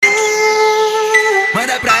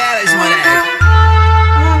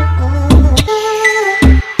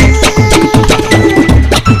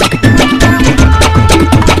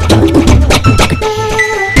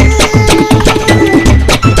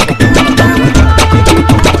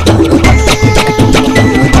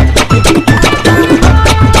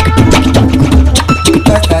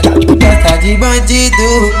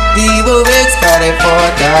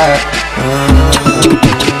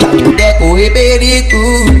perigo,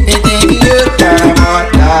 entende outra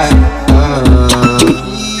moda.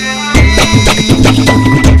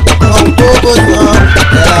 Um pouco não,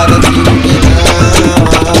 ela decide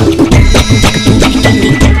não.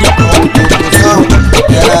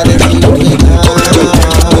 Ela decide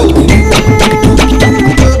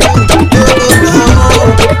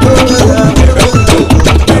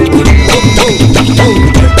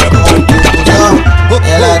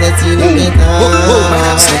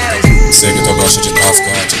Sei que tu gosta de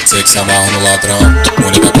traficante, sei que se amarra no ladrão.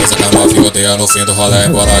 Única coisa que a novinha odeia no fim do rolê é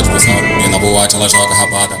embora de busão. E na boate ela joga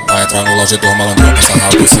rabada, vai entrar no loja do malandrão. Passa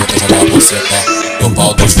a buceta, joga a buceta no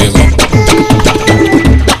pau dos vilão.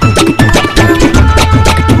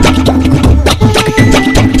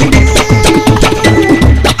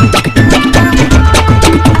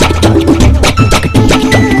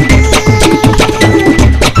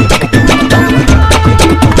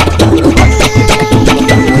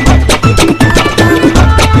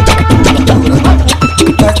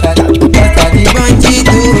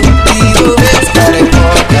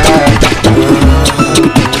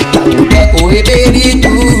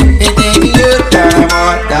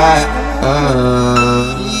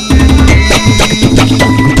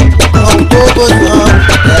 Um pouco não,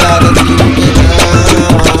 ela decide não.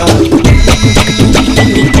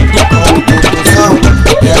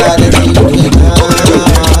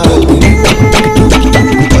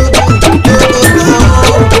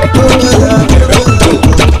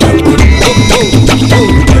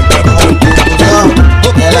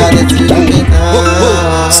 Ela decide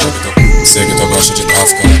Sei que tu gosta de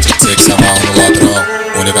traficante, sei que se amarra no ladrão.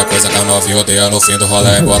 Única coisa que a novinha odeia no fim do rolê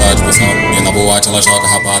é embora de busão. E na boate ela joga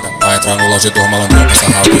rabada, vai entrar no loja do malandrão. Passa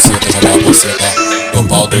a buceta, joga a buceta no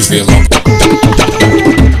pau dos vilão.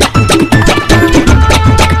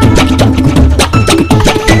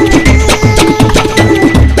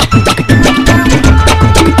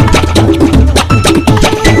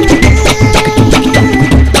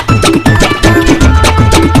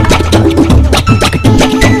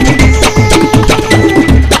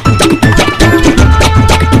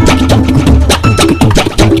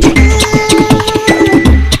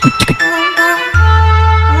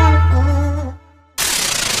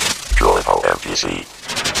 JulinhoMpc.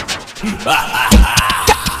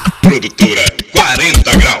 Produtora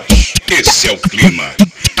 40 graus, esse é o clima.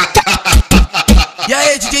 E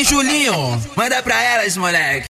aí, DJ Julinho, manda pra elas, moleque.